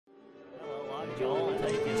Joel,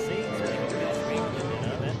 take your seats.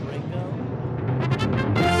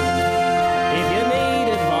 If you need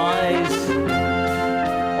advice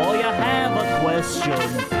or you have a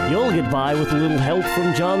question, you'll get by with a little help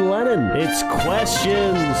from John Lennon. It's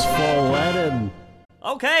Questions for Lennon.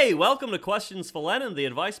 Okay, welcome to Questions for Lennon, the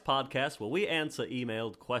advice podcast where we answer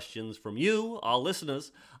emailed questions from you, our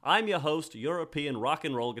listeners. I'm your host, European rock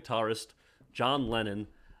and roll guitarist John Lennon.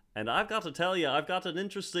 And I've got to tell you, I've got an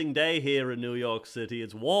interesting day here in New York City.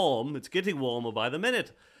 It's warm. It's getting warmer by the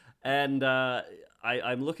minute. And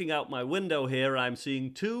I'm looking out my window here. I'm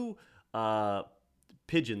seeing two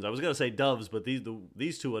pigeons. I was going to say doves, but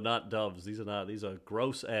these two are not doves. These are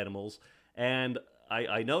gross animals. And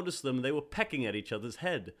I noticed them. They were pecking at each other's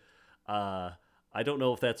head. I don't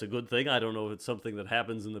know if that's a good thing. I don't know if it's something that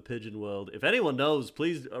happens in the pigeon world. If anyone knows,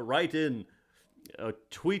 please write in.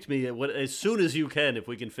 Tweet me as soon as you can if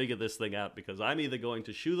we can figure this thing out, because I'm either going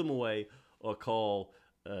to shoo them away or call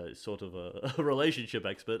sort of a relationship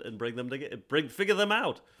expert and figure them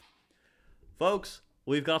out. Folks,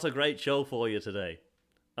 we've got a great show for you today.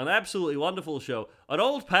 An absolutely wonderful show. An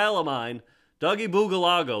old pal of mine, Dougie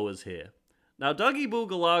Boogalago, is here. Now, Dougie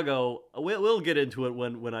Boogalago, we'll get into it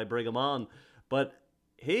when I bring him on, but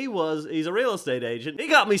he's a real estate agent. He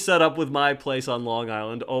got me set up with my place on Long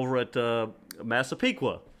Island over at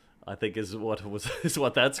Massapequa, I think is what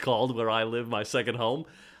that's called, where I live, my second home.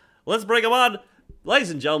 Let's bring him on.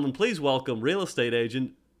 Ladies and gentlemen, please welcome real estate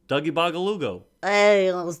agent Dougie Boogalago. Hey,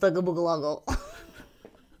 it's Dougie Boogalago.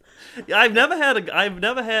 I've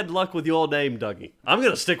never had luck with your name, Dougie. I'm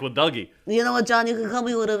gonna stick with Dougie. You know what, John? You can call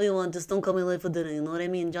me whatever you want. Just don't call me late for dinner. You know what I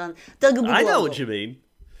mean, John? Dougie Boogalago. I know what you mean.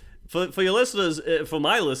 For your listeners, for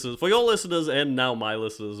my listeners, for your listeners, and now my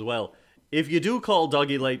listeners as well. If you do call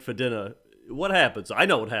Dougie late for dinner, what happens? I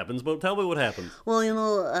know what happens, but tell me what happens. Well, it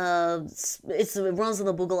runs in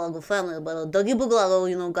the Boogalago family, but Dougie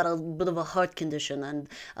Boogalago, got a bit of a heart condition and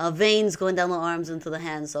veins going down the arms into the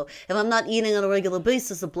hands. So if I'm not eating on a regular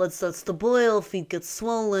basis, the blood starts to boil, feet get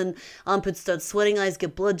swollen, armpits start sweating, eyes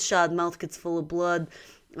get bloodshot, mouth gets full of blood.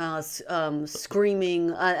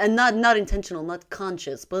 Screaming, and not intentional, not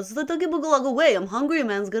conscious, but it's the Dougie Boogalago way. I'm hungry, a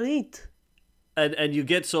man's gotta eat. And you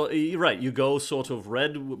get right. You go sort of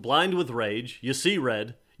blind with rage. You see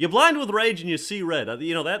red. You're blind with rage and you see red.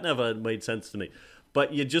 That never made sense to me.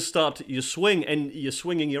 But you just you swing, and you're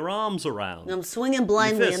swinging your arms around. I'm swinging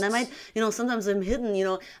blindly, and I might, sometimes I'm hitting,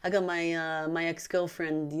 I got my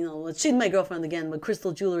ex-girlfriend, she's my girlfriend again, but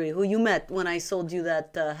Crystal Jewelry, who you met when I sold you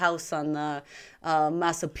that house on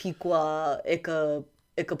Massapequa,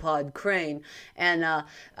 Ichabod Crane. And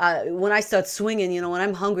when I start swinging, when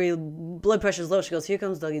I'm hungry, blood pressure's low, she goes, here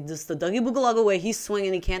comes Dougie. Just the Dougie Boogalago way, he's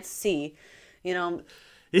swinging, he can't see,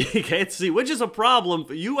 You can't see, which is a problem.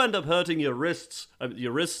 You end up hurting your wrists and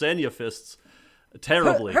your fists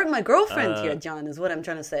terribly. Hurt my girlfriend here, John, is what I'm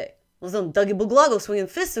trying to say. Was on Dougie Boogalago swinging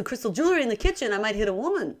fists with Crystal Jewelry in the kitchen, I might hit a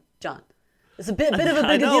woman, John. It's a bit of a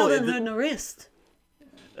bigger deal than hurting a wrist.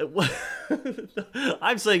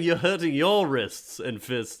 I'm saying you're hurting your wrists and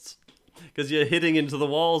fists because you're hitting into the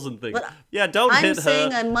walls and things. But don't hit her. I'm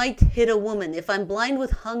saying I might hit a woman. If I'm blind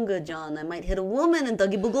with hunger, John, I might hit a woman, and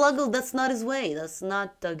Dougie Boogalago, that's not his way. That's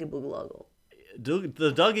not Dougie Boogalago.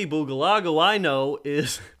 The Dougie Boogalago I know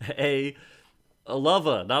is a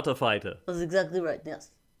lover, not a fighter. That's exactly right,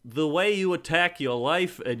 yes. The way you attack your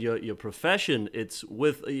life and your profession, it's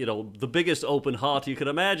with, the biggest open heart you can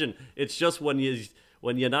imagine. It's just when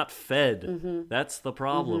you're not fed. Mm-hmm. That's the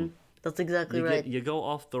problem. Mm-hmm. That's exactly right. You go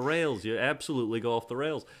off the rails. You absolutely go off the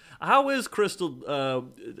rails. How is Crystal,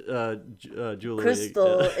 Julie?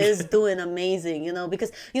 Crystal is doing amazing,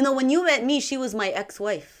 because, when you met me, she was my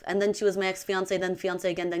ex-wife, and then she was my ex-fiance, then fiance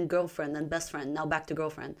again, then girlfriend, then best friend, now back to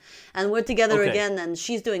girlfriend. And we're together again, and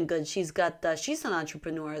she's doing good. She's an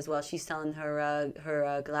entrepreneur as well. She's selling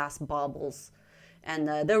her glass baubles. And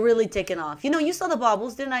they're really taking off. You saw the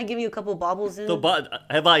baubles. Didn't I give you a couple of baubles?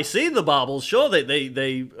 Have I seen the baubles? Sure, they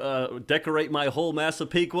decorate my whole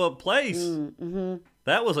Massapequa place. Mm-hmm.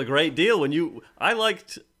 That was a great deal. A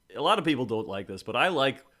lot of people don't like this, but I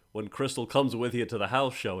like when Crystal comes with you to the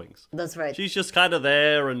house showings. That's right. She's just kind of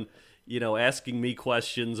there and, asking me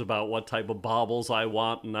questions about what type of baubles I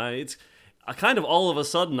want. And it's kind of all of a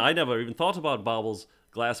sudden, I never even thought about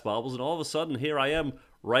glass baubles. And all of a sudden, here I am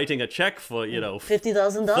writing a check for,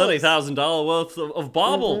 $50,000 $30,000 worth of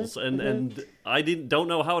baubles. Mm-hmm. And I don't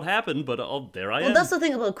know how it happened, but there I am. Well, that's the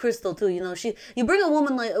thing about Crystal too. You bring a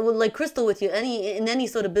woman like Crystal with you in any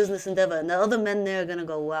sort of business endeavor, and the other men there are gonna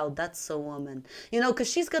go, "Wow, that's a woman."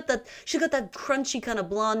 Because she got that crunchy kind of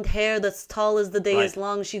blonde hair that's tall as the day is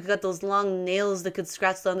long. She got those long nails that could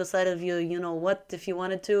scratch the underside of you. You know what? If you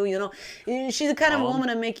wanted to, she's the kind of woman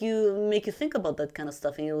to make you think about that kind of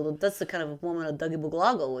stuff. And that's the kind of woman a Dougie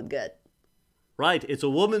Bugalago would get. Right. It's a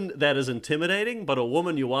woman that is intimidating, but a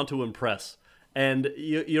woman you want to impress. And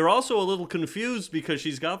you're also a little confused because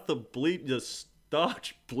she's got the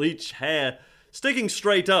starch bleach hair sticking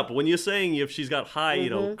straight up. When you're saying if she's got high,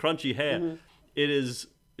 crunchy hair, it is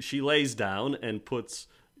she lays down and puts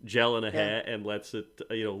gel in her hair and lets it,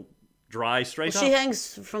 dry straight up. She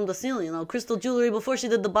hangs from the ceiling. Crystal Jewelry, before she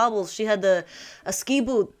did the baubles, she had a ski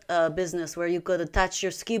boot business where you could attach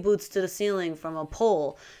your ski boots to the ceiling from a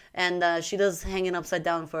pole. And she does hanging upside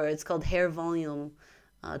down for her. It's called Hair Volume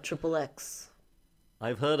XXX.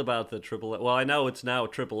 I've heard about the triple X. Well, I know it's now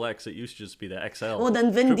triple X. It used to just be the XL. Well,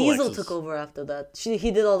 then Vin Diesel took over after that. He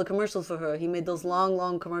did all the commercials for her. He made those long,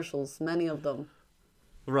 long commercials, many of them.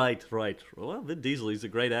 Right. Well, Vin Diesel, he's a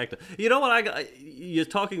great actor. You know what? You're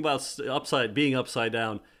talking about being upside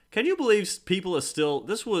down. Can you believe people are still?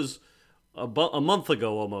 This was a month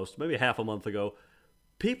ago, almost, maybe half a month ago.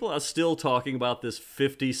 People are still talking about this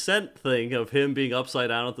 50 Cent thing of him being upside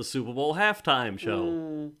down at the Super Bowl halftime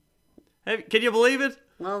show. Can you believe it?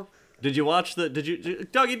 Well, did you watch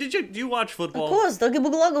Dougie, did you watch football? Of course, Dougie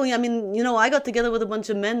Bugalago. I mean, I got together with a bunch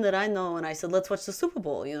of men that I know, and I said, let's watch the Super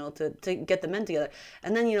Bowl, to get the men together.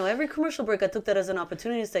 And then, every commercial break, I took that as an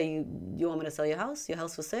opportunity to say, you want me to sell your house? Your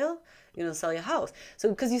house for sale? Sell your house. So,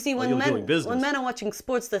 because you see, when men are watching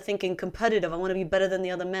sports, they're thinking competitive. I want to be better than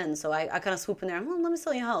the other men. So I kind of swoop in there. Let me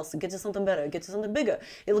sell your house. Get you something better. Get you something bigger.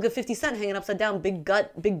 You look at 50 Cent hanging upside down, big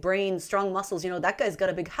gut, big brain, strong muscles. That guy's got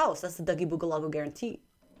a big house. That's the Dougie Bugalago guarantee.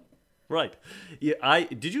 Right. Yeah.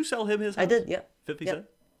 Did you sell him his house? I did. Yeah. 50 Cent.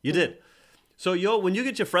 You did. So when you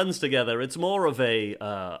get your friends together, it's more of a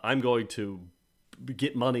I'm going to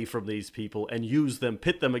get money from these people and use them,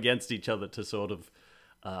 pit them against each other to sort of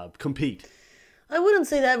compete. I wouldn't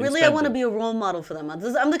say that. Really, I want to be a role model for them. I'm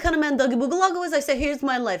the kind of man Dougie Bugalago is. I say, here's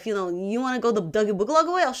my life. You want to go the Dougie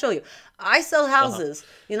Bugalago way? I'll show you. I sell houses.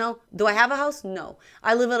 Do I have a house? No.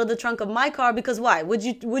 I live out of the trunk of my car because why? Would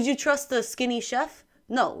you trust the skinny chef?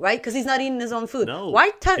 No, right? Because he's not eating his own food. No,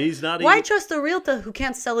 he's not. Why trust a realtor who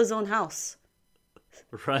can't sell his own house?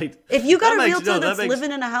 Right. If you got a realtor that's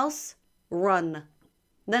living in a house, run.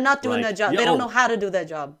 They're not doing their job. They don't know how to do their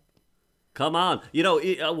job. Come on.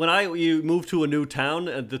 When you move to a new town,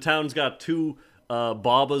 and the town's got two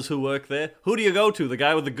barbers who work there, who do you go to? The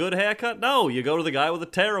guy with the good haircut? No, you go to the guy with a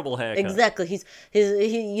terrible haircut. Exactly. He's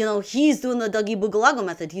doing the Dougie Bugalago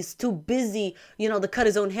method. He's too busy, to cut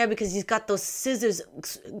his own hair because he's got those scissors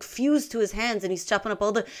fused to his hands and he's chopping up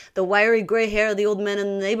all the wiry gray hair of the old men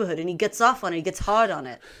in the neighborhood, and he gets off on it. He gets hard on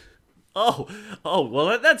it. Oh,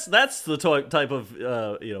 well, that's the type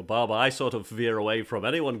of barber I sort of veer away from.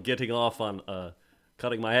 Anyone getting off on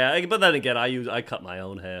cutting my hair, but then again, I cut my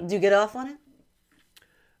own hair. Do you get off on it?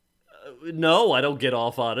 No, I don't get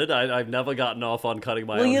off on it. I've never gotten off on cutting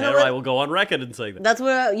my own hair. I will go on record and say that. That's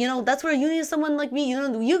where you need someone like me.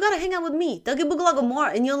 You gotta hang out with me, Dougie Bugalago, more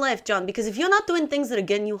in your life, John. Because if you're not doing things that are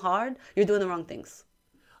getting you hard, you're doing the wrong things.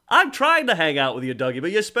 I'm trying to hang out with you, Dougie,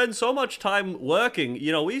 but you spend so much time working.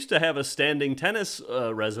 We used to have a standing tennis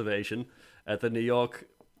reservation at the New York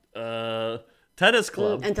tennis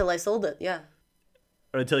club. Until I sold it, yeah.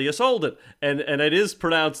 Or until you sold it. And it is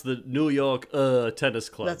pronounced the New York Tennis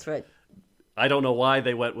Club. That's right. I don't know why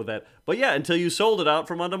they went with that. But yeah, until you sold it out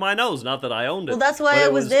from under my nose. Not that I owned it. Well, that's why I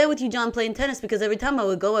was there with you, John, playing tennis, because every time I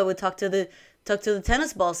would go, I would talk to the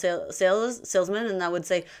tennis ball salesman, and I would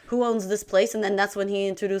say, who owns this place? And then that's when he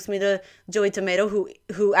introduced me to Joey Tomato,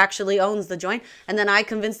 who actually owns the joint. And then I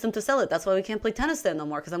convinced him to sell it. That's why we can't play tennis there no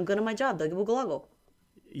more, because I'm good at my job, Dougie Bugalago.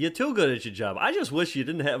 You're too good at your job. I just wish you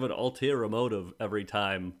didn't have an ulterior motive every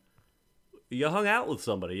time you hung out with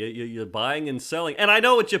somebody. You're buying and selling. And I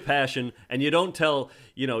know it's your passion, and you don't tell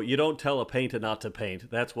a painter not to paint.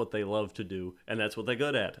 That's what they love to do, and that's what they're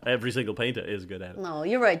good at. Every single painter is good at it. No,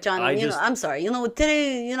 you're right, John. I'm sorry.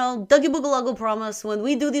 Today, Dougie Bugalago promise, when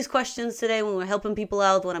we do these questions today, when we're helping people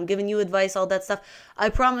out, when I'm giving you advice, all that stuff, I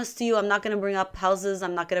promise to you I'm not going to bring up houses.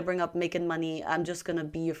 I'm not going to bring up making money. I'm just going to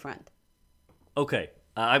be your friend. Okay.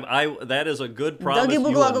 That is a good promise. Dougie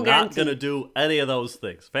Bugalago you are not going to do any of those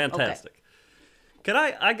things. Fantastic. Okay. Can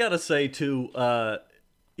I gotta say too,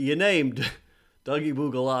 you named Dougie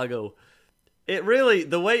Bugalago. It really,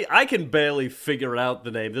 the way I can barely figure out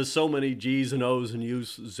the name. There's so many G's and O's and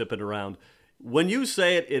U's zipping around. when you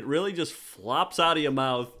say it, it really just flops out of your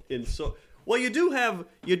mouth in so. Well, you do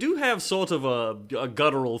have sort of a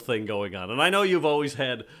guttural thing going on, and I know you've always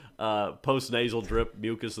had post-nasal drip,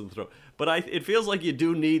 mucus in the throat, but it feels like you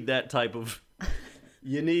do need that type of.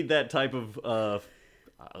 You need that type of.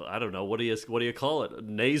 I don't know, what do you call it?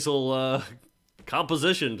 Nasal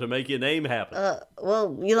composition to make your name happen.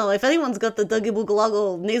 Well, if anyone's got the Dougie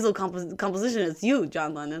Boogalago nasal composition, it's you,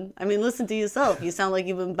 John Lennon. I mean, listen to yourself. You sound like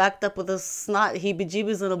you've been backed up with a snot,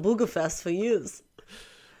 heebie-jeebies, and a booger fest for years.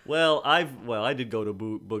 Well, I did go to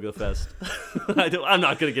Booger Fest. I'm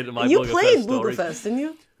not going to get into my You Booger Fest played story. Booger Fest, didn't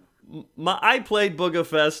you? I played Booger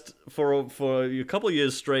Fest for a couple of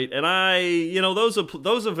years straight, and those are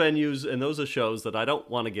venues and those are shows that I don't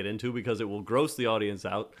want to get into because it will gross the audience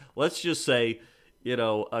out. Let's just say,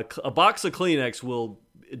 a box of Kleenex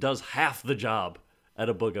does half the job at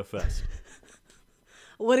a Booger Fest.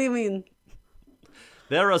 What do you mean?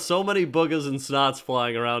 There are so many boogers and snots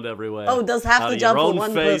flying around everywhere. Oh, does half the job for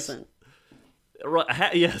one person?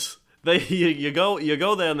 Right, yes. You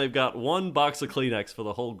go there and they've got one box of Kleenex for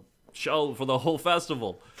the whole show, for the whole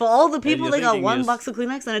festival. For all the people, they got one box of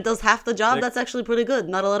Kleenex and it does half the job? That's actually pretty good.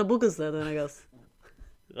 Not a lot of boogers there then, I guess.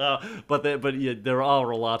 But there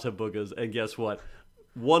are a lot of boogers, and guess what?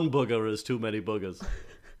 One booger is too many boogers.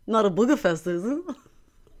 Not a booger fest, is it?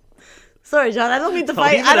 Sorry, John. I don't mean to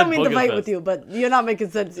fight. I don't mean to fight with you, but you're not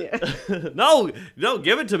making sense here. No,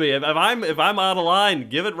 give it to me. If I'm out of line,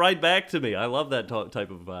 give it right back to me. I love that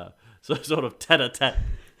type of sort of tete-a-tete.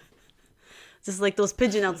 Just like those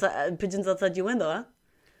pigeons outside your window, huh?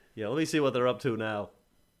 Yeah, let me see what they're up to now.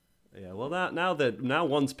 Yeah, well now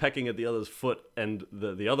one's pecking at the other's foot, and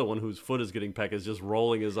the other one whose foot is getting pecked is just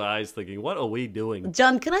rolling his eyes, thinking, "What are we doing?"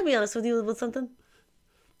 John, can I be honest with you about something?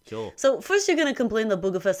 Sure. So first you're gonna complain that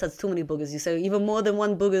Booger Fest has too many boogers. You say even more than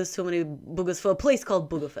one booger is too many boogers for a place called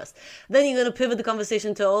Booger Fest. Then you're gonna pivot the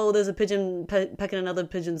conversation to there's a pigeon pecking another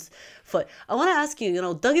pigeon's foot. I want to ask you,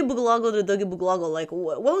 Dougie Boogalago to Dougie Boogalago, like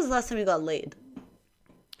when was the last time you got laid?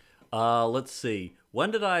 Let's see. When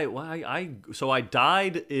did I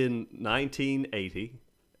died in 1980,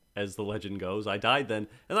 as the legend goes. I died then,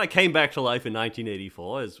 and I came back to life in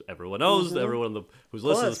 1984, as everyone knows. Everyone who's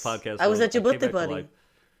listening to this podcast. I was at your birthday party.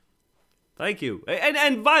 Thank you.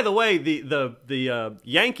 And by the way, the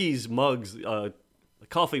Yankees mugs,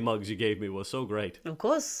 coffee mugs you gave me were so great. Of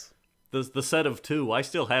course. The set of 2, I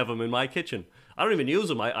still have them in my kitchen. I don't even use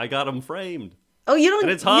them. I got them framed. Oh, you don't?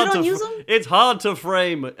 And it's hard you don't to use them? It's hard to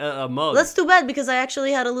frame a mug. That's too bad because I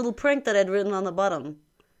actually had a little prank that I'd written on the bottom,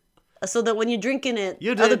 so that when you're drinking it,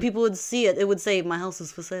 other people would see it. It would say, "My house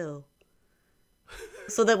is for sale."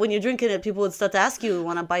 So that when you're drinking it, people would start to ask you,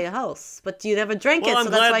 "Want to buy your house?" But you never drank it, so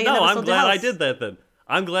that's why you never sold your house. I'm glad I did that then.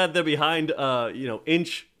 I'm glad they're behind,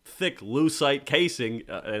 inch-thick lucite casing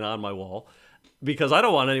and on my wall, because I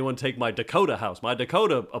don't want anyone to take my Dakota house. My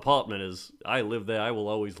Dakota apartment I live there. I will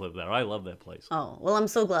always live there. I love that place. Oh, well, I'm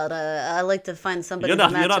so glad. I like to find somebody. You're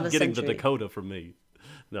not getting the Dakota from me.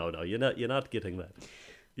 No, you're not getting that.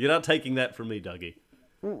 You're not taking that from me, Dougie.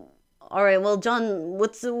 All right, well, John,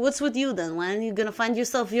 what's with you then? When are you gonna find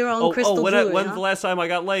yourself your own crystal jewelry? When's the last time I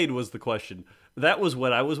got laid was the question. That was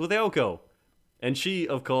when I was with Elko, and she,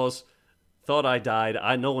 of course, thought I died.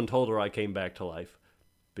 No one told her I came back to life,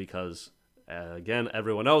 because again,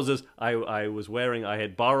 everyone knows this. I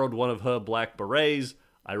had borrowed one of her black berets.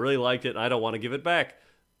 I really liked it, and I don't want to give it back,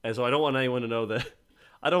 and so I don't want anyone to know that.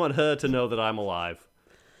 I don't want her to know that I'm alive,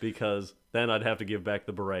 because then I'd have to give back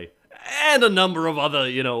the beret. And a number of other,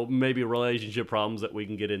 maybe relationship problems that we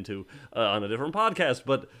can get into on a different podcast.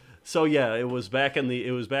 But so yeah, it was back in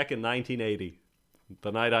 1980,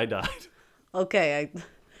 the night I died. Okay,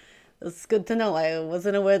 that's good to know. I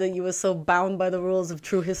wasn't aware that you were so bound by the rules of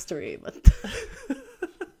true history, but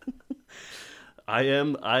I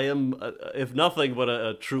am, if nothing but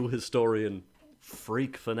a true historian.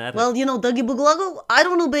 Freak fanatic. Well, Dougie Boogalago, I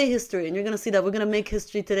don't obey history, and you're going to see that. We're going to make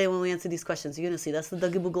history today when we answer these questions. You're going to see. That's the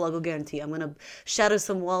Dougie Boogalago guarantee. I'm going to shatter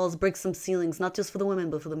some walls, break some ceilings, not just for the women,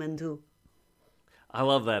 but for the men too. I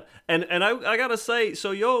love that. And I got to say,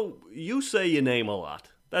 so you say your name a lot.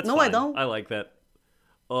 That's no, fine. I don't. I like that.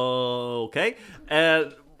 Okay.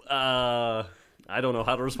 And I don't know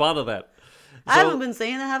how to respond to that. I haven't been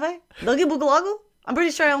saying it, have I? Dougie Boogalago? I'm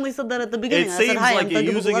pretty sure I only said that at the beginning. I said, "Hi, I'm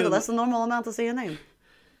Dougie Boogalago." That's the normal amount to say your name.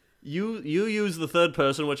 You use the third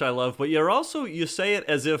person, which I love, but you say it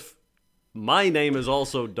as if my name is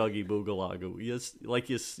also Dougie Boogalago.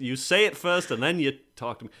 You say it first and then you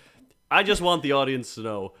talk to me. I just want the audience to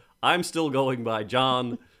know I'm still going by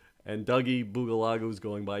John, and Dougie Boogalago is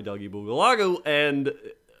going by Dougie Boogalago, and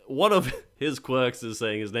one of his quirks is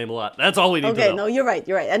saying his name a lot. That's all we need to know. Okay, no, you're right.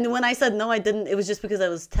 And when I said no, I didn't, it was just because I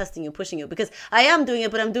was testing you, pushing you. Because I am doing it,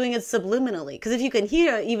 but I'm doing it subliminally. Because if you can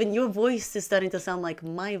hear, even your voice is starting to sound like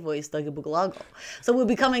my voice, Dougie Bugalago. So we're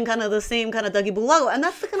becoming kind of the same kind of Dougie Bugalago. And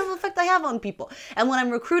that's the kind of effect I have on people. And when I'm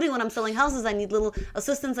recruiting, when I'm selling houses, I need little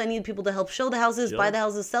assistants. I need people to help show the houses, buy the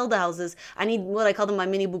houses, sell the houses. I need what I call them my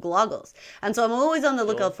mini Bugalagos. And so I'm always on the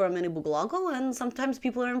lookout for a mini Bugalago. And sometimes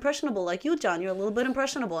people are impressionable, like you, John. You're a little bit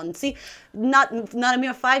impressionable. And see, not a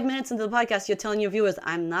mere 5 minutes into the podcast, you're telling your viewers,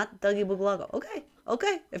 I'm not Dougie Bugalago.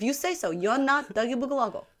 Okay. If you say so, you're not Dougie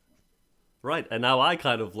Bugalago. Right, and now I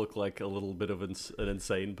kind of look like a little bit of an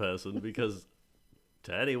insane person because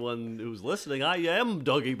to anyone who's listening, I am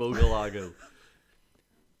Dougie Bugalago.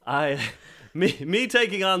 Me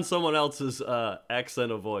taking on someone else's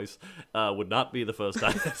accent or voice would not be the first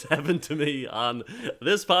time that's happened to me on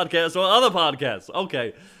this podcast or other podcasts.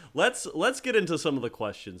 Okay. Let's get into some of the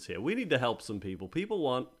questions here. We need to help some people.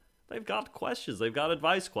 They've got questions. They've got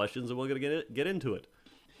advice questions, and we're going to get into it.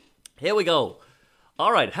 Here we go.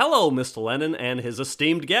 All right. Hello, Mr. Lennon and his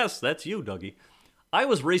esteemed guest. That's you, Dougie. I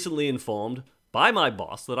was recently informed by my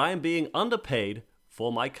boss that I am being underpaid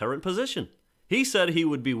for my current position. He said he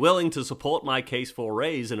would be willing to support my case for a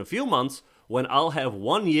raise in a few months when I'll have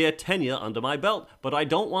 1 year tenure under my belt, but I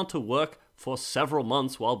don't want to work for several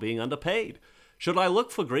months while being underpaid. Should I look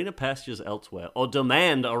for greener pastures elsewhere, or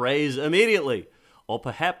demand a raise immediately? Or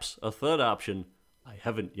perhaps a third option I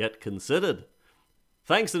haven't yet considered.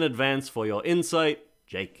 Thanks in advance for your insight,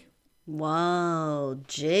 Jake. Wow,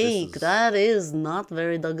 Jake, that is not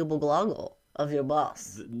very Dougie Bugalago of your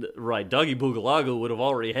boss. Right, Dougie Bugalago would have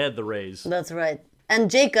already had the raise. That's right. And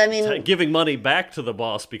Jake, I mean... Giving money back to the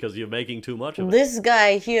boss because you're making too much of it. This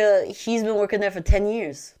guy here, he's been working there for 10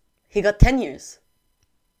 years. He got 10 years.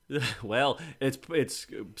 Well, it's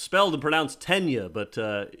spelled and pronounced tenure, but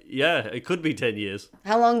yeah, it could be 10 years.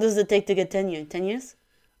 How long does it take to get tenure? 10 years?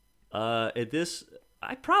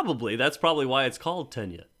 That's probably why it's called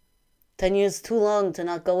tenure. 10 years too long to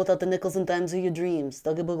not go without the nickels and dimes of your dreams.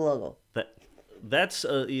 Dougie Bugalago. That's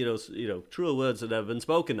truer words that have been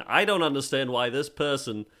spoken. I don't understand why this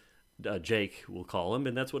person, Jake, we'll call him,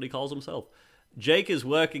 and that's what he calls himself. Jake is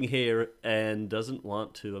working here and doesn't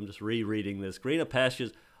want to. I'm just rereading this. Greener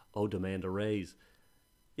pastures. Oh, demand a raise.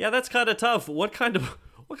 Yeah, that's kind of tough. What kind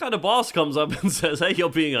of boss comes up and says, "Hey, you're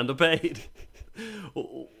being underpaid"?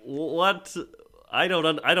 What? I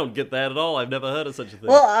don't get that at all. I've never heard of such a thing.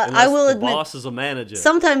 Well, I will admit, the boss is a manager.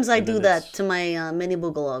 Sometimes I do that to my mini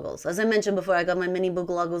Bugalagos. As I mentioned before, I got my mini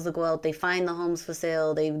Bugalagos to go out. They find the homes for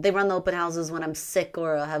sale. They run the open houses when I'm sick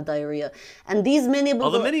or I have diarrhea. And these mini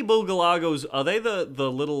Bugalagos... the mini Bugalagos, are they the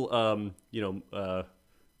little,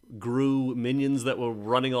 Gru minions that were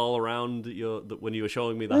running all around when you were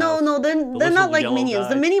showing me the house? No, they're not like minions.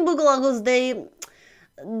 The mini Bugalagos,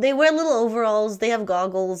 they wear little overalls, they have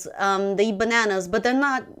goggles, they eat bananas, but they're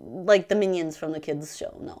not like the minions from the kids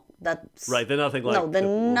show. No, that's right. They're nothing like. No, they're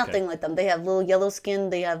nothing like them. They have little yellow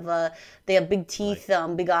skin. They have big teeth,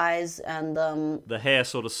 right. Big eyes, and the hair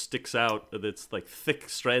sort of sticks out. It's like thick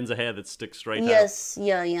strands of hair that stick straight out. Yes,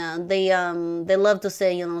 yeah. They love to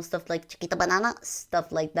say stuff like chiquita banana,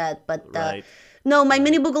 stuff like that. But right. No, my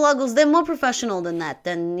mini Bugalagos, they're more professional than that.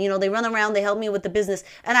 Then, they run around, they help me with the business.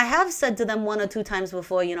 And I have said to them 1 or 2 times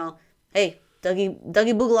before, hey, Dougie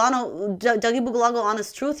Bugalago,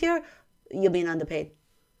 honest truth here, you're being underpaid.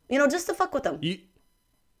 Just to fuck with them.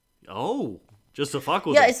 Just to fuck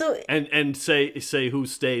with them. Yeah, so... And say who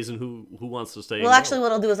stays and who wants to stay. Well, actually,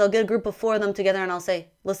 what I'll do is I'll get a group of 4 of them together and I'll say,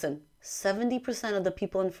 listen, 70% of the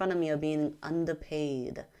people in front of me are being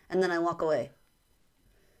underpaid. And then I walk away.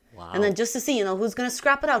 Wow. And then just to see, who's going to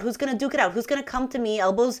scrap it out, who's going to duke it out, who's going to come to me,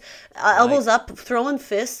 elbows up, throwing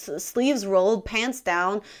fists, sleeves rolled, pants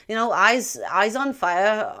down, eyes on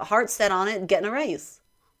fire, heart set on it, getting a raise.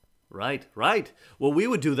 Right. Well, we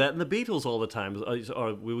would do that in the Beatles all the time.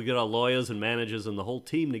 Or we would get our lawyers and managers and the whole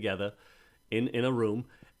team together in a room,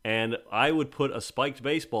 and I would put a spiked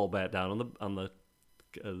baseball bat down on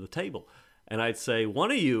the table, and I'd say,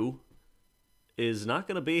 one of you is not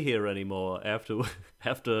going to be here anymore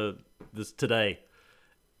after this today,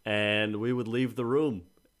 and we would leave the room.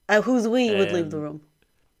 Who's we would leave the room?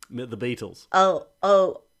 The Beatles. Oh.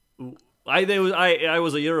 I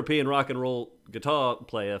was a European rock and roll guitar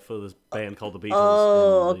player for this band called the Beatles.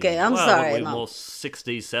 Oh, okay. I'm sorry. More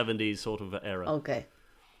 60s, 70s sort of era. Okay.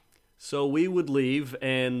 So we would leave,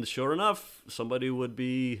 and sure enough, somebody would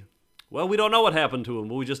be Well, we don't know what happened to him,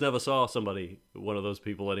 but we just never saw one of those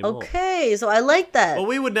people anymore. Okay, so I like that. Well,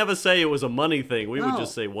 we would never say it was a money thing. We would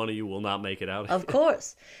just say one of you will not make it out. Of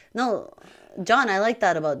course. No, John, I like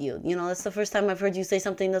that about you. That's the first time I've heard you say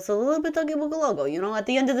something that's a little bit Dougie Boogalogo. At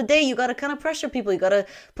the end of the day, you got to kind of pressure people. You got to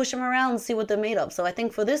push them around and see what they're made of. So I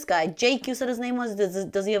think for this guy, Jake, you said his name was,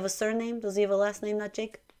 does he have a surname? Does he have a last name, not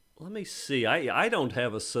Jake? Let me see. I don't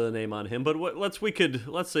have a surname on him, but let's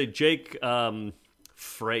say Jake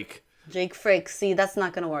Frake. Jake Frake. See, that's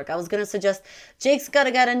not going to work. I was going to suggest Jake's got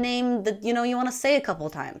a name that, you want to say a couple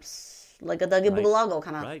times. Like a Dougie Boogalogo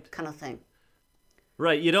kind of thing.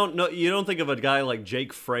 Right. You don't think of a guy like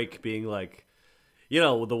Jake Frake being like,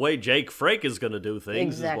 the way Jake Frake is going to do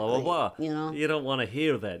things exactly. is blah, blah, blah. You don't want to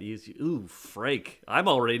hear that. Ooh, Frake. I'm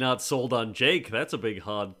already not sold on Jake. That's a big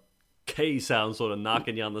hard K sound sort of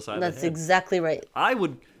knocking you on the side of the head. That's exactly right. I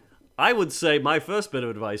would say my first bit of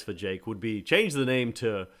advice for Jake would be change the name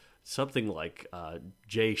to something like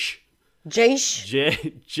Jash. Jash?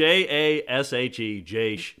 Jashe,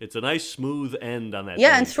 Jash. It's a nice smooth end on that Yeah,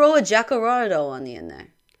 name. and throw a Jacarado on the end there.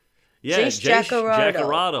 Yeah,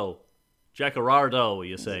 Jacarado. Jacarado,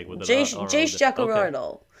 you're saying. With Jace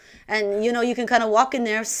Jacarado. Okay. And, you can kind of walk in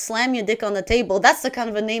there, slam your dick on the table. That's the kind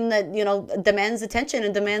of a name that, demands attention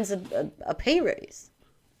and demands a pay raise.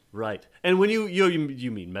 Right. And when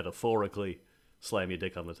you mean metaphorically slam your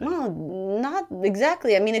dick on the table? Well, not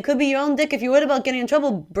exactly. I mean, it could be your own dick. If you're worried about getting in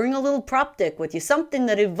trouble, bring a little prop dick with you. Something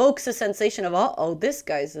that evokes a sensation of, uh-oh, this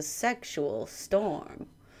guy's a sexual storm.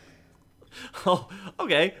 Oh,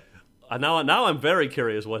 okay. Now I'm very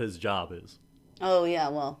curious what his job is. Oh, yeah,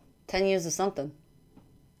 well, 10 years or something.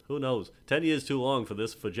 Who knows? 10 years too long for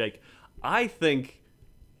Jake. I think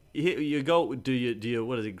you go, do you,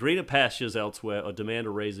 what is it, greener pastures elsewhere or demand a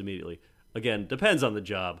raise immediately? Again, depends on the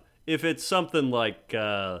job. If it's something like,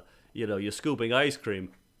 you're scooping ice cream,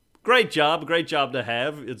 great job to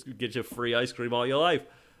have. It's get you free ice cream all your life.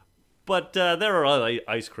 But there are other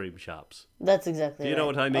ice cream shops. That's exactly right. You know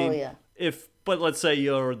what I mean? Oh, yeah. But let's say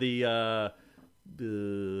you're the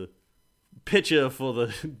pitcher for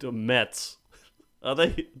the Mets. Are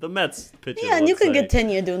they the Mets pitcher? Yeah, and you could get 10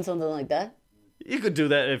 years doing something like that. You could do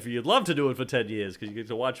that if you'd love to do it for 10 years because you get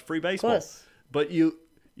to watch free baseball. Of course. But you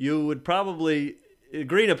would probably,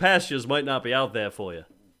 greener pastures might not be out there for you.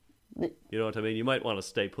 You know what I mean? You might want to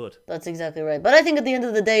stay put. That's exactly right. But I think at the end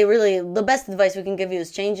of the day, really, the best advice we can give you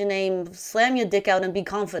is change your name, slam your dick out, and be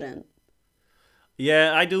confident.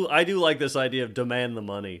 Yeah, I do like this idea of demand the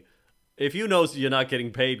money. If you know you're not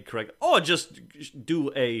getting paid correct, or just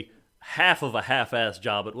do a half of a half-ass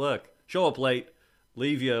job at work. Show up late,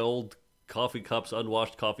 leave your old coffee cups,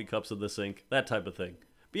 unwashed coffee cups in the sink, that type of thing.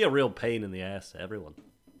 Be a real pain in the ass to everyone.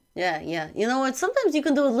 Yeah. You know what? Sometimes you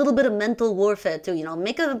can do a little bit of mental warfare too.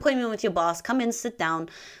 Make an appointment with your boss, come in, sit down,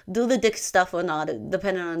 do the dick stuff or not,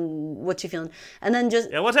 depending on what you're feeling. And then just...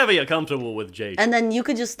 Yeah, whatever you're comfortable with, Jake. And then you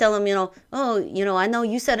could just tell him, I know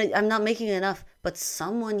you said I'm not making enough, but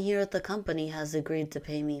someone here at the company has agreed to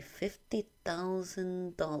pay me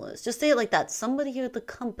 $50,000. Just say it like that. Somebody here at the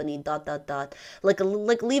company, ... Like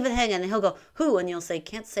leave it hanging, and he'll go, who? And you'll say,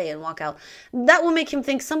 can't say, and walk out. That will make him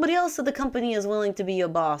think somebody else at the company is willing to be your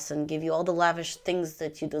boss and give you all the lavish things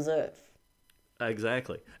that you deserve.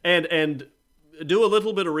 Exactly. And do a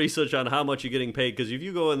little bit of research on how much you're getting paid, because if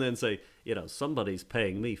you go in there and say, somebody's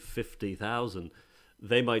paying me $50,000,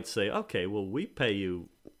 they might say, okay, well, we pay you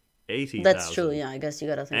 $80,000. That's true, yeah, I guess you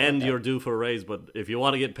gotta think and about you're that. due for a raise, but if you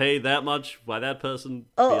want to get paid that much by that person...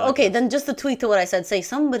 Oh, okay, then just to tweak to what I said, say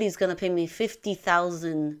somebody's gonna pay me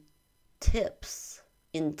 50,000 tips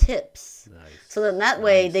in tips. Nice. So then that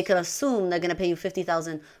way they can assume they're gonna pay you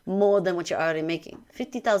 50,000 more than what you're already making.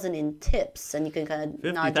 50,000 in tips, and you can kind of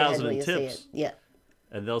nod your head when you say it. Yeah.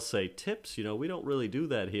 And they'll say, tips, we don't really do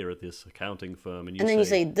that here at this accounting firm. And then you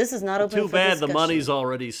say, this is not open for discussion. Too bad the discussion. money's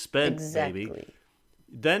already spent, exactly. baby.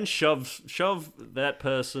 Then shove that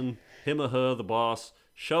person, him or her, the boss,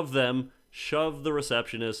 shove them, shove the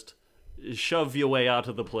receptionist, shove your way out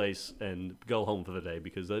of the place and go home for the day,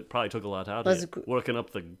 because it probably took a lot out of you, working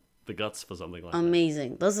up the guts for something like that.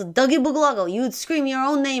 Amazing. This is Dougie Boogalogo. You would scream your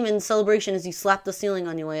own name in celebration as you slap the ceiling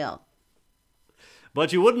on your way out.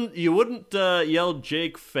 But you wouldn't yell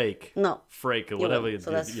Jake Fake. No. Frake or whatever.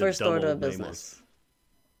 So that's first order of business.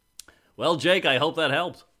 Well, Jake, I hope that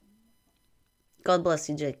helped. God bless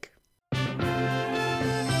you, Jake.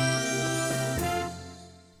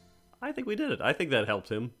 I think we did it. I think that helped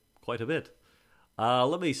him quite a bit.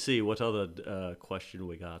 Let me see what other question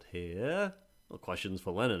we got here. Well, questions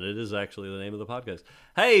for Lennon. It is actually the name of the podcast.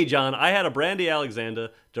 Hey, John, I had a Brandy Alexander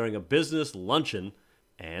during a business luncheon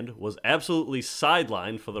and was absolutely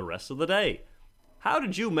sidelined for the rest of the day. How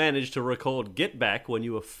did you manage to record Get Back when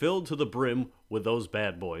you were filled to the brim with those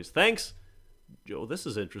bad boys? Thanks, Joe, this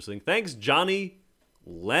is interesting. Thanks, Johnny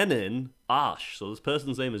Lennon Osh. So this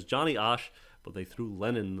person's name is Johnny Osh, but they threw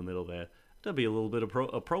Lennon in the middle there. That'd be a little bit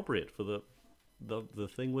appropriate for the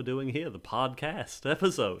thing we're doing here, the podcast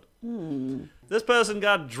episode. This person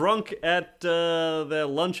got drunk at their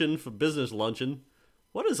luncheon for business luncheon.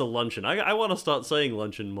 What is a luncheon? I want to start saying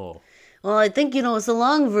luncheon more. Well, I think, it's a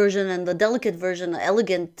long version and the delicate version,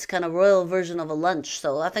 elegant kind of royal version of a lunch.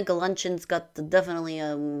 So I think a luncheon's got definitely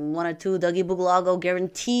one or two Dougie Boogalago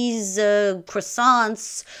guarantees,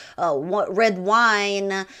 croissants, red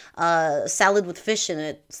wine, salad with fish in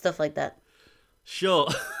it, stuff like that. Sure.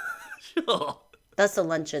 Sure. That's a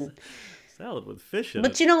luncheon. Salad with fish in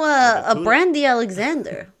it. But a Brandy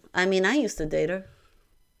Alexander. I mean, I used to date her.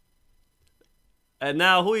 And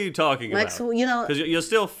now, who are you talking about? Because you're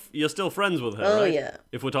still friends with her, oh, right? yeah.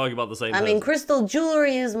 If we're talking about the same I person. mean, Crystal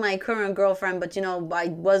Jewelry is my current girlfriend, but, I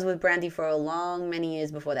was with Brandy for many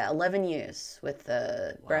years before that. 11 years with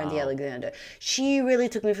Brandy Alexander. She really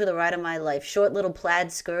took me for the ride of my life. Short little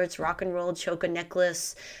plaid skirts, rock and roll choker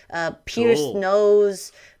necklace, pierced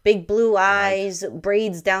nose, big blue eyes,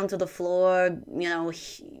 braids down to the floor,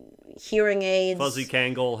 hearing aids. Fuzzy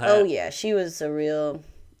Kangol hat. Oh, yeah. She was a real...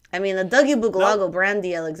 I mean, a Dougie Boogalago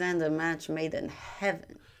Brandy Alexander match made in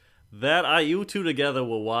heaven. You two together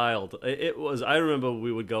were wild. It was. I remember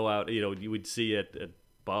we would go out. You would see it at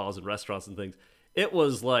bars and restaurants and things. It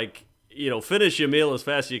was like, finish your meal as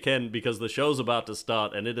fast as you can because the show's about to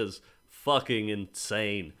start, and it is fucking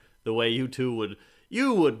insane the way you two would.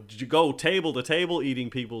 You would go table to table eating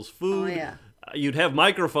people's food. Oh yeah. You'd have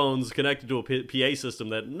microphones connected to a PA system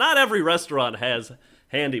that not every restaurant has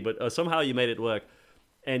handy, but somehow you made it work.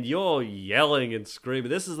 And you're yelling and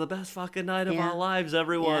screaming, this is the best fucking night of our lives,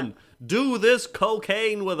 everyone. Yeah. Do this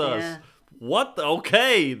cocaine with us. Yeah. What?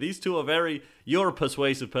 Okay. These two are you're a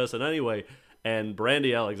persuasive person anyway. And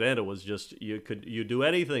Brandy Alexander was just, you do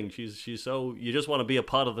anything. She's so, you just want to be a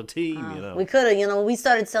part of the team, We could have, we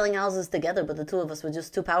started selling houses together, but the two of us were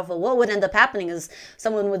just too powerful. What would end up happening is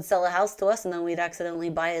someone would sell a house to us, and then we'd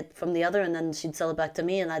accidentally buy it from the other, and then she'd sell it back to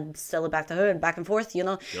me, and I'd sell it back to her, and back and forth,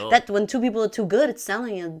 Sure. That when two people are too good at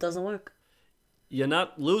selling, it doesn't work. You're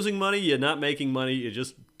not losing money, you're not making money, you're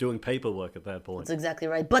just doing paperwork at that point. That's exactly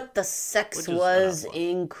right. But the sex was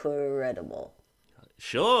incredible.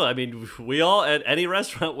 Sure, I mean, we all, at any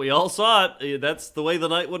restaurant, we all saw it. That's the way the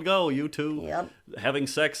night would go, you two having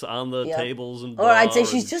sex on the tables and Or I'd say,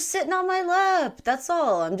 she's just sitting on my lap, that's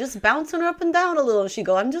all. I'm just bouncing her up and down a little. She'd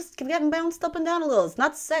go, I'm just getting bounced up and down a little. It's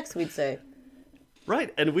not sex, we'd say.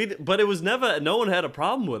 Right, but it was never, no one had a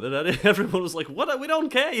problem with it. Everyone was like, what, we don't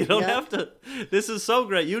care, you don't have to. This is so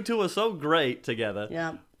great, you two are so great together.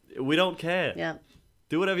 Yeah. We don't care. Yeah.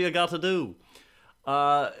 Do whatever you got to do.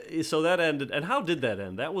 So that ended, and how did that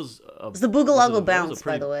end? That was it was the Boogalago bounce,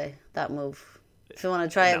 by the way, that move. If you want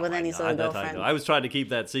to try it with any sort of girlfriend. I was trying to keep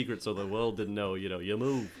that secret so the world didn't know, you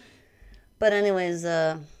move. But anyways,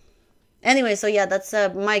 so yeah, that's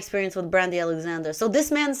my experience with Brandy Alexander. So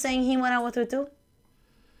this man's saying he went out with her too?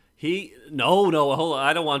 No, hold on.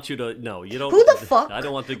 I don't want you to, no, you don't. Who the fuck I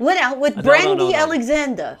don't want to, went out with Brandy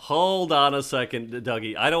Alexander? Hold on a second,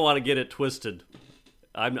 Dougie. I don't want to get it twisted.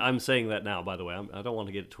 I'm saying that now, by the way. I don't want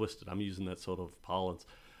to get it twisted. I'm using that sort of parlance.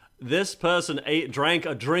 This person drank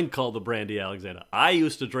a drink called the Brandy Alexander. I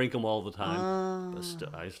used to drink them all the time.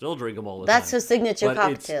 I still drink them all the time. That's her signature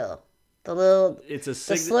cocktail. The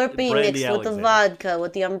Slurpee mixed with the vodka,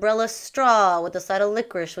 with the umbrella straw, with the side of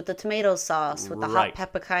licorice, with the tomato sauce, with the hot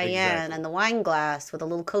pepper cayenne, and the wine glass with a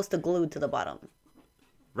little Costa glued to the bottom.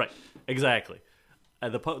 Right, exactly.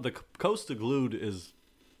 And the Costa glued is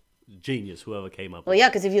genius, whoever came up with it. Well, yeah,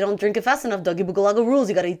 because if you don't drink it fast enough, Dougie Boogalago rules,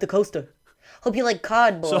 you gotta eat the Costa. Hope you like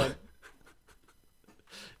cardboard. So,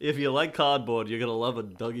 if you like cardboard, you're gonna love a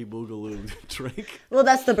Dougie Boogaloo drink. Well,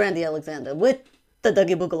 that's the Brandy Alexander with the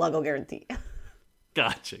Dougie Boogalago guarantee.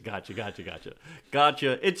 Gotcha.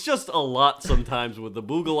 It's just a lot sometimes with the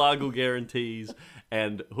Boogalago guarantees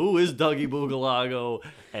and who is Dougie Boogalago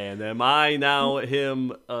and am I now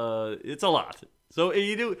him? It's a lot. So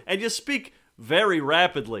you speak very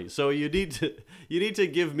rapidly. So you need to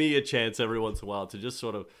give me a chance every once in a while to just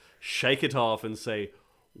sort of shake it off and say,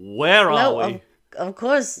 where are we? Of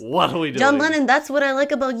course. What are we doing? John Lennon, that's what I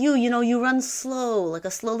like about you. You run slow, like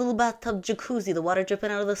a slow little bathtub jacuzzi, the water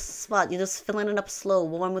dripping out of the spot. You're just filling it up slow,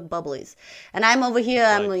 warm with bubblies. And I'm over here,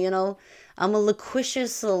 right. I'm a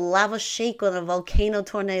liquicious lava shake on a volcano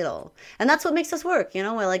tornado. And that's what makes us work,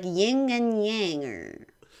 we're like yin and yang.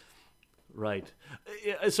 Right.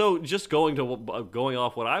 So just going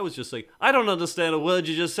off what I was just saying, I don't understand a word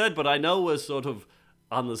you just said, but I know we're sort of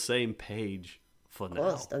on the same page for now. Of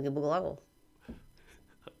course, Dougie Boogaloo.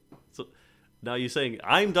 So now you're saying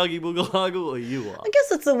I'm Dougie Boogaloo or you are? I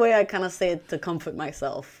guess it's the way I kind of say it to comfort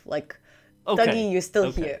myself. Like, Okay. Dougie, you're still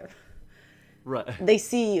Okay. here. Right. They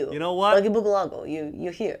see you. You know what? Dougie Boogaloo,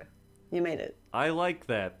 you're here. You made it. I like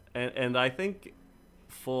that. And I think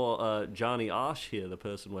for Johnny Osh here, the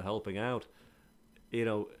person we're helping out,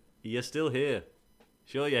 you're still here.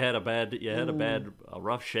 Sure, you had a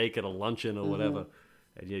rough shake at a luncheon or whatever,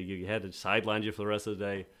 and you had to sideline you for the rest of the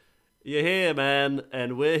day. You're here, man,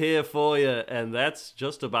 and we're here for you, and that's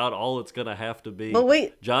just about all it's gonna have to be. But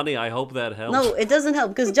wait, Johnny, I hope that helps. no, it doesn't help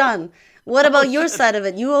because John, what about your side of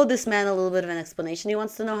it? You owe this man a little bit of an explanation. He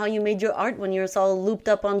wants to know how you made your art when you're all looped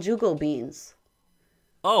up on jugo beans.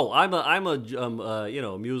 Oh, I'm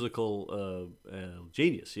a musical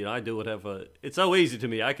genius. I do whatever. It's so easy to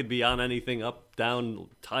me. I could be on anything, up, down,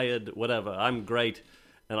 tired, whatever. I'm great,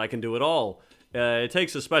 and I can do it all. It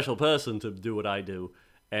takes a special person to do what I do.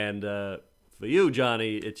 And for you,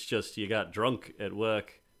 Johnny, it's just you got drunk at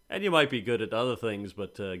work, and you might be good at other things,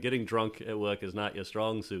 but getting drunk at work is not your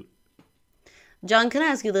strong suit. John, can I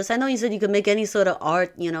ask you this? I know you said you could make any sort of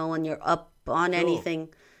art, when you're up on Sure. anything.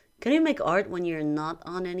 Can you make art when you're not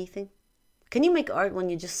on anything? Can you make art when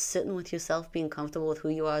you're just sitting with yourself, being comfortable with who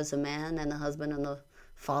you are as a man and a husband and a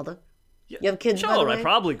father? Yeah, You have kids, by the sure, way? I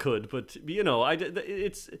probably could, but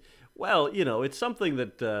it's something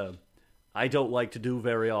that I don't like to do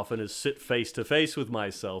very often is sit face to face with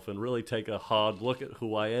myself and really take a hard look at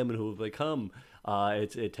who I am and who I've become.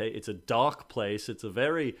 It's a dark place. It's a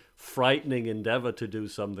very frightening endeavor to do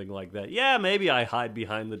something like that. Yeah, maybe I hide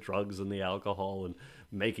behind the drugs and the alcohol and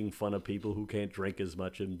making fun of people who can't drink as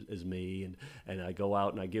much as me, and I go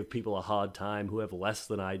out and I give people a hard time who have less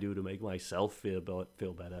than I do to make myself feel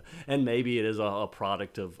better. And maybe it is a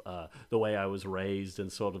product of the way I was raised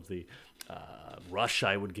and sort of the rush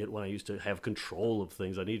I would get when I used to have control of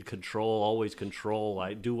things. I need control, always control.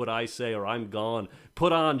 I do what I say or I'm gone.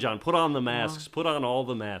 Put on, John, put on the masks. Put on all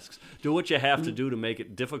the masks. Do what you have to do to make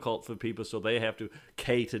it difficult for people so they have to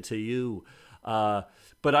cater to you.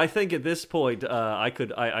 But I think at this point,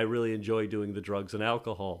 I really enjoy doing the drugs and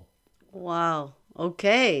alcohol. Wow.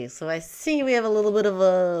 Okay. So I see we have a little bit of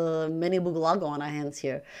a mini Boogaloo on our hands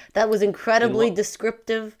here. That was incredibly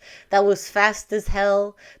descriptive. That was fast as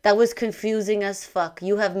hell. That was confusing as fuck.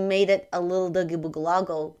 You have made it a little Dougie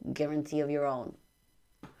Boogaloo guarantee of your own.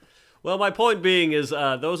 Well, my point being is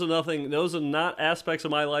those are not aspects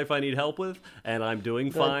of my life I need help with, and I'm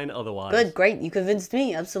doing fine otherwise. Good. Great. You convinced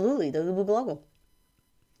me. Absolutely. Dougie Boogaloo.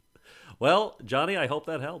 Well, Johnny, I hope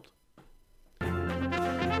that helped.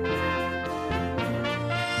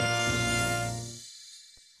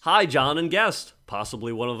 Hi, John and guest.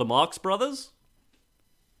 Possibly one of the Marx brothers?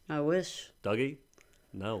 I wish. Dougie?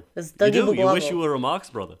 No. It's You Dougie do. You Boogaloo. wish you were a Marx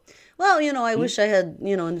brother. Well, I wish I had,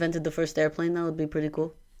 invented the first airplane. That would be pretty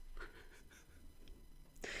cool.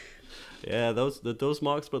 Yeah, those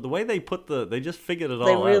Marx, but the way they they just figured it all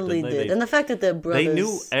They out. really didn't they? did. And the fact that they're brothers. They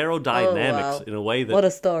knew aerodynamics Oh, wow. in a way that What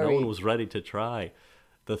a story. no one was ready to try.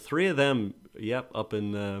 The three of them, up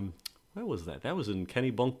in where was that? That was in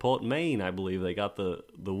Kennebunkport, Maine, I believe. They got the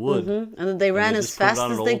wood. And then they ran they as just put it fast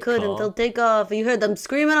on as an they old could car. until takeoff. You heard them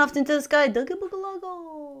screaming off into the sky, Dougie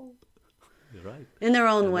Boogaloo. You're right. In their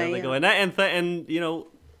own And way. there they yeah. go.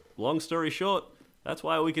 And long story short, that's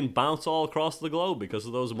why we can bounce all across the globe because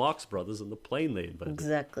of those Marx brothers and the plane they invented.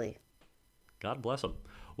 Exactly. God bless them.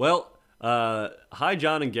 Well, hi,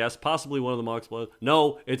 John and guest. Possibly one of the Marx brothers.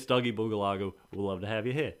 No, it's Dougie Boogaloo. We'd love to have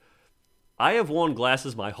you here. I have worn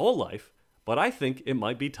glasses my whole life, but I think it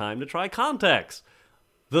might be time to try contacts.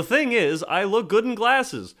 The thing is, I look good in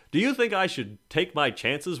glasses. Do you think I should take my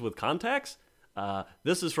chances with contacts?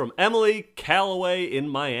 This is from Emily Calloway in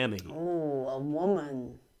Miami. Oh, a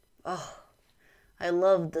woman. Oh, I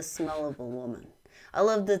love the smell of a woman. I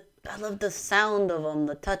love the sound of them,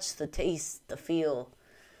 the touch, the taste, the feel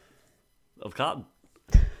Of cotton.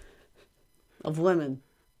 of women.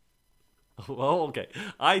 Oh, okay.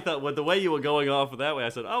 I thought with the way you were going off that way, I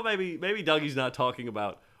said, oh, maybe Dougie's not talking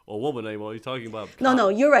about a woman anymore. He's talking about cotton. No,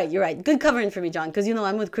 you're right. Good covering for me, John, because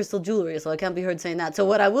I'm with Crystal Jewelry, so I can't be heard saying that. So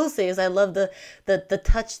what I will say is I love the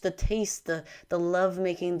touch, the taste, the love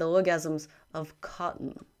making, the orgasms of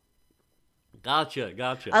cotton. Gotcha. Wait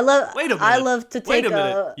a minute. I love to take Wait a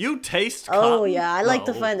minute. You taste cotton? Oh yeah, I like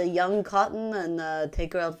to No. find a young cotton and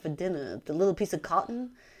take her out for dinner. The little piece of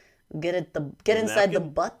cotton, get inside the napkin?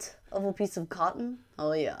 butt of a piece of cotton.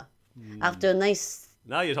 Oh yeah. After a nice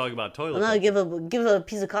Now you're talking about toilet Well, now paper. give a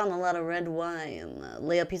piece of cotton a lot of red wine.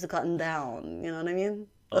 Lay a piece of cotton down. You know what I mean?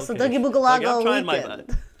 That's the Okay. Dougie Dougie, Boogalago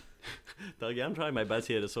weekend. Dougie, I'm trying my best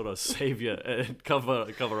here to sort of save you and cover up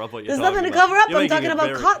what you're There's talking about. nothing to cover up. You're I'm making talking it about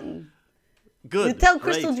very cotton. Good. You tell Great.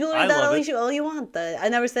 Crystal Jewelry I that love it. all you want. I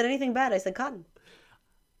never said anything bad. I said cotton.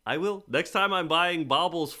 I will. Next time I'm buying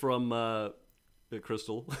baubles from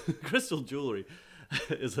Crystal, Crystal Jewelry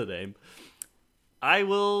is her name. I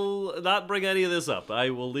will not bring any of this up.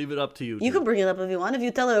 I will leave it up to you. You can bring it up if you want. If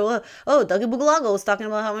you tell her, well, oh, Dougie Boogalago was talking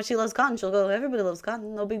about how much she loves cotton, she'll go, everybody loves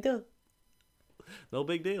cotton. No big deal. No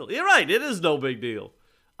big deal. You're right. It is no big deal.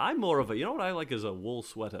 I'm more of a, you know what I like is a wool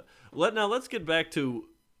sweater. Now let's get back to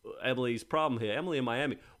Emily's problem here. Emily in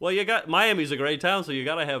Miami. Well, Miami's a great town, so you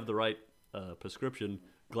got to have the right prescription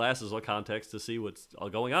glasses or contacts to see what's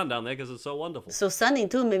going on down there because it's so wonderful. So sunny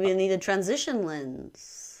too. Maybe you need a transition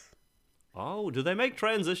lens. Oh, do they make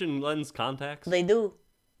transition lens contacts? They do.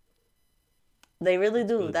 They really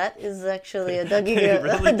do. Good. That is actually a Dougie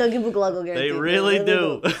really- Dougie Boogalago guarantee. They really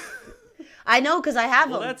do. I know because I have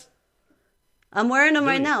Well, them. that's I'm wearing them Do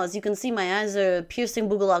right you? now. As you can see, my eyes are piercing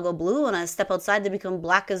Boogalago blue. When I step outside, they become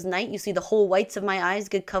black as night. You see the whole whites of my eyes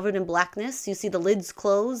get covered in blackness. You see the lids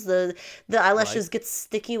close. The eyelashes Right. get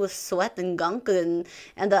sticky with sweat and gunk, and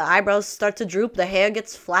the eyebrows start to droop. The hair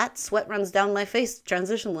gets flat. Sweat runs down my face.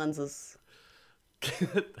 Transition lenses.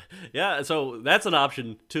 yeah. So that's an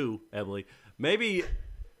option too, Emily. Maybe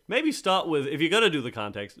start with, if you're going to do the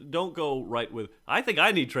contacts, don't go right with, I think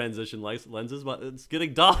I need transition lenses, but it's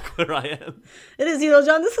getting dark where I am. It is,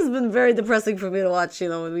 John, this has been very depressing for me to watch.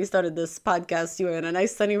 When we started this podcast, you were in a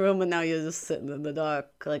nice sunny room, and now you're just sitting in the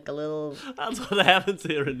dark like a little... That's what happens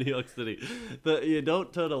here in New York City. You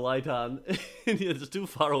don't turn a light on, and you're just too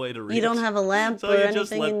far away to reach. You don't have a lamp So or you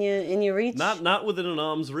just anything in your reach? Not within an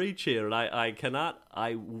arm's reach here, and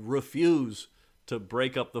I refuse to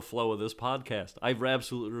break up the flow of this podcast. I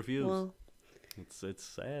absolutely refuse. Well, it's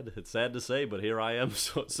sad. It's sad to say, but here I am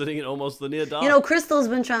sitting in almost the near dark. Crystal's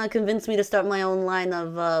been trying to convince me to start my own line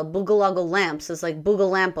of Boogalago lamps. It's like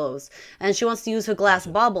Boogalampos. And she wants to use her glass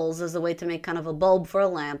baubles as a way to make kind of a bulb for a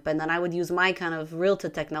lamp. And then I would use my kind of Realtor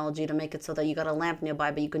technology to make it so that you got a lamp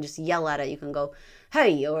nearby, but you can just yell at it. You can go,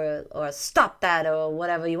 hey, or stop that, or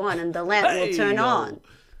whatever you want, and the lamp will turn on.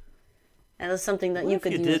 And that's something that What you if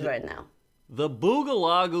could you use did- right now. The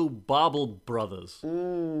Boogalago Bobble Brothers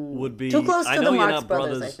would be... Too close I to know the you're Marx not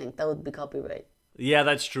Brothers, I think. That would be copyright. Yeah,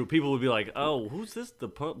 that's true. People would be like, "Oh, who's this? The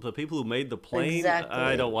people who made the plane?" Exactly.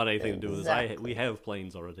 I don't want anything to do with this. Exactly. We have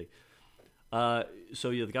planes already. So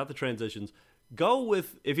you've got the transitions. Go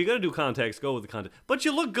with, if you're gonna do contacts, go with the contacts. But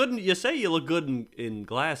you look good. You say you look good in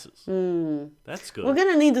glasses. That's good. We're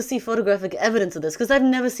going to need to see photographic evidence of this, because I've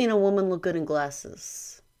never seen a woman look good in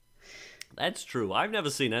glasses. That's true. I've never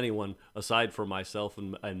seen anyone aside from myself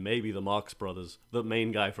and maybe the Marx Brothers, the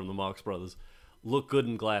main guy from the Marx Brothers, look good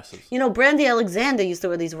in glasses. Brandy Alexander used to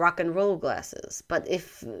wear these rock and roll glasses. But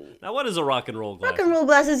if... Now, what is a rock and roll glass? Rock and roll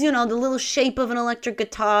glasses, the little shape of an electric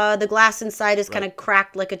guitar. The glass inside is kind of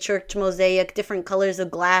cracked like a church mosaic. Different colors of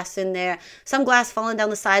glass in there. Some glass falling down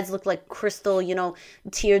the sides look like crystal,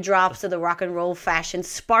 teardrops of the rock and roll fashion.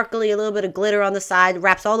 Sparkly, a little bit of glitter on the side.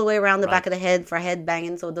 Wraps all the way around the back of the head for head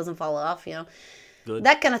banging so it doesn't fall off, Good.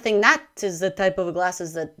 That kind of thing. That is the type of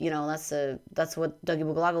glasses that that's what Dougie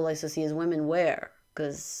Boogalago likes to see as women wear.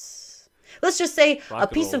 Because let's just say Rock a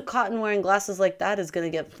and piece roll. of cotton wearing glasses like that is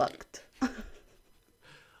gonna get fucked.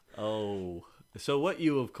 Oh, so what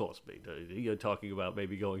you of course mean? You're talking about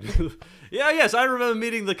maybe going to. Yes, I remember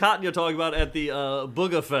meeting the cotton you're talking about at the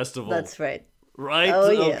Booger Festival. That's right. Right. Oh,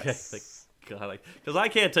 Okay. yes. Because I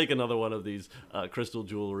can't take another one of these Crystal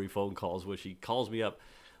Jewelry phone calls where she calls me up.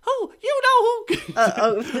 Who? You know who?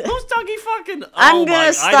 Who's Dougie fucking? I'm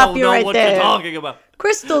gonna stop I don't you know right what there. you're talking about.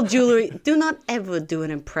 Crystal Jewelry, do not ever do an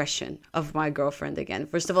impression of my girlfriend again.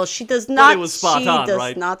 First of all, she does not. was spot she on, does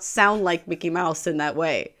right? not sound like Mickey Mouse in that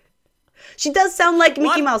way. She does sound like Mickey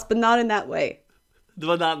What? Mouse, but not in that way.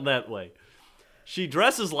 But not in that way. She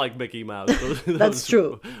dresses like Mickey Mouse. That's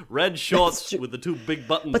true. Red shorts true. with the two big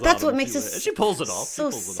buttons. But that's on what them makes she it wears. She pulls it off. so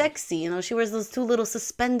sexy. She wears those two little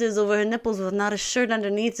suspenders over her nipples with not a shirt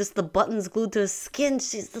underneath, just the buttons glued to her skin.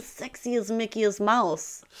 She's the sexiest Mickey's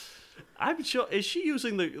Mouse. I'm sure. Is she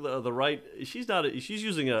using the right? She's not. She's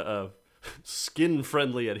using a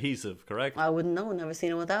skin-friendly adhesive, correct? I wouldn't know. Never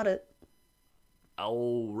seen it without it.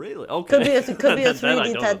 Oh, really? Okay. Could be a That I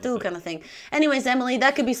 3D don't tattoo understand. kind of thing. Anyways, Emily,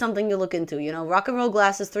 that could be something you look into. Rock and roll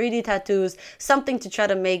glasses, 3D tattoos, something to try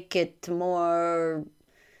to make it more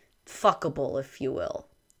fuckable, if you will.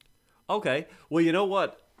 Okay. Well, you know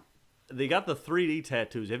what? they got the 3D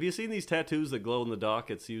tattoos. Have you seen these tattoos that glow in the dark?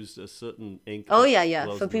 It's used a certain ink. Oh, that yeah.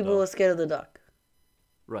 glows For in the people who are dark. scared of the dark.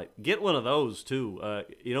 Right. Get one of those too.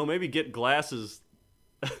 Maybe get glasses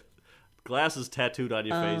tattooed on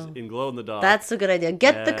your face in glow in the dark. That's a good idea.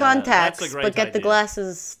 Get the contacts, that's a great but get the idea.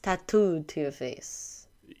 glasses tattooed to your face.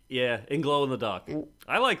 Yeah, in glow in the dark.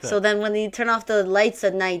 I like that. So then when you turn off the lights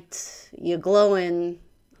at night, you're glowing.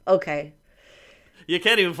 Okay. You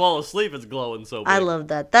can't even fall asleep. It's glowing so big. I love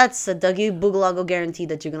that. That's a Dougie Boogalago guarantee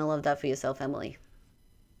that you're going to love that for yourself, Emily.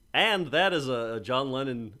 And that is a John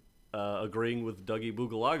Lennon agreeing with Dougie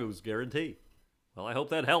Boogalago's guarantee. Well, I hope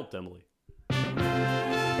that helped, Emily.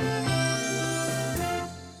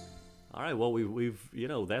 All right, well, we've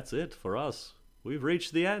that's it for us. We've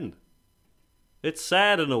reached the end. It's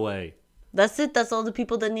sad in a way. That's it. That's all the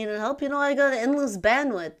people that needed help. I got endless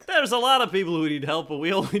bandwidth. There's a lot of people who need help, but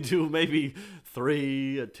we only do maybe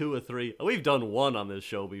 2 or 3. We've done 1 on this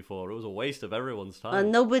show before. It was a waste of everyone's time.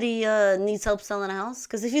 Nobody needs help selling a house.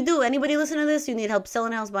 Because if you do, anybody listening to this, you need help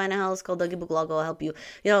selling a house, buying a house, call Dougie Boogalago. I'll help you.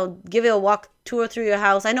 Give you a walk, tour through your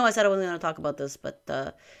house. I know I said I wasn't going to talk about this,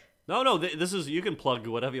 but... No, this is, you can plug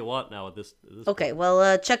whatever you want now at this Okay, point.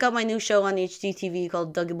 well, check out my new show on HGTV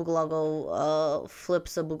called Dougie Boogalago,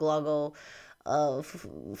 Flips a Boogalago,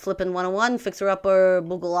 Flippin' 101, Fixer Upper,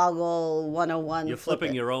 Boogalago 101. You're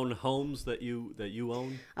flipping your own homes that you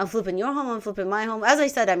own? I'm flipping your home, I'm flipping my home. As I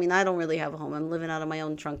said, I don't really have a home. I'm living out of my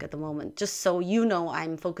own trunk at the moment. Just so you know,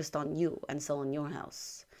 I'm focused on you and selling your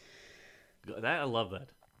house. I love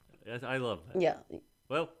that. I love that. Yeah.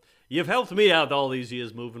 Well, you've helped me out all these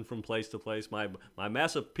years moving from place to place. My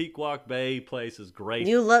Massapequa Bay place is great.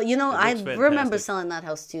 I looks remember fantastic. selling that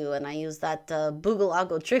house too, and I used that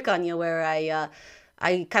Boogalago trick on you where I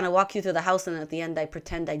kind of walk you through the house, and at the end I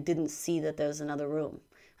pretend I didn't see that there's another room.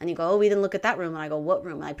 And you go, oh, we didn't look at that room. And I go, what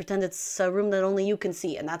room? And I pretend it's a room that only you can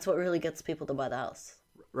see, and that's what really gets people to buy the house.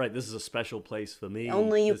 Right, this is a special place for me.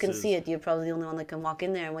 Only you can see it. You're probably the only one that can walk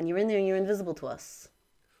in there, and when you're in there, you're invisible to us.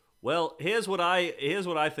 Well, here's what I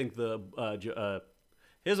think the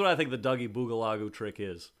Dougie Boogalago trick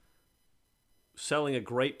is: selling a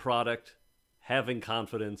great product, having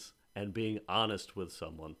confidence, and being honest with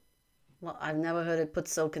someone. Well, I've never heard it put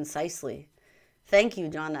so concisely. Thank you,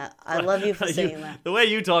 John. I love you for saying that. The way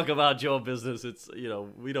you talk about your business, it's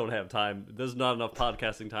we don't have time. There's not enough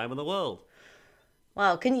podcasting time in the world.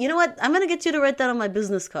 Wow, you know what? I'm going to get you to write that on my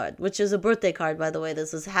business card, which is a birthday card, by the way.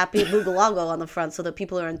 This is Happy Boogalago on the front so that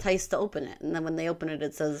people are enticed to open it. And then when they open it,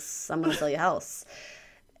 it says, I'm going to sell your house.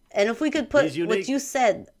 And if we could put what you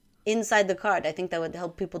said inside the card, I think that would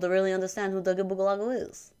help people to really understand who Dougie Boogalago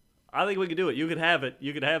is. I think we could do it. You could have it.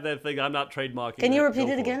 You could have that thing. I'm not trademarking. Can you repeat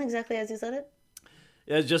it again exactly as you said it?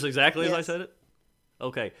 It's just exactly as I Yes. said it?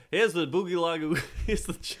 Okay. Here's the Boogalago. Here's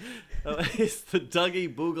the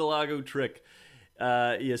Dougie Boogalago trick.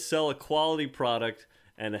 You sell a quality product,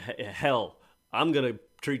 and hell, I'm gonna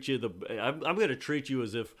treat you I'm gonna treat you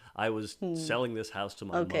as if I was selling this house to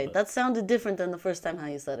my mother. Okay, that sounded different than the first time how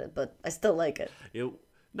you said it, but I still like it.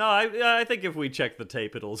 No, I think if we check the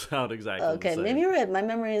tape, it'll sound exactly the Okay, same. maybe you're right. My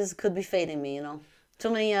memories could be fading me.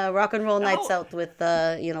 Too many rock and roll nights out with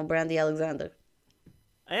Brandy Alexander.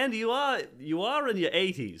 And you are in your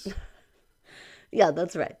 80s. Yeah,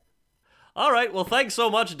 that's right. All right, well, thanks so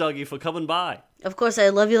much, Dougie, for coming by. Of course, I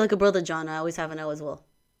love you like a brother, John. I always have and always will.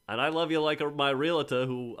 And I love you like my realtor,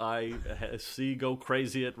 who I see go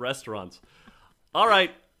crazy at restaurants. All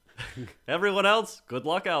right, everyone else, good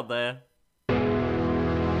luck out there.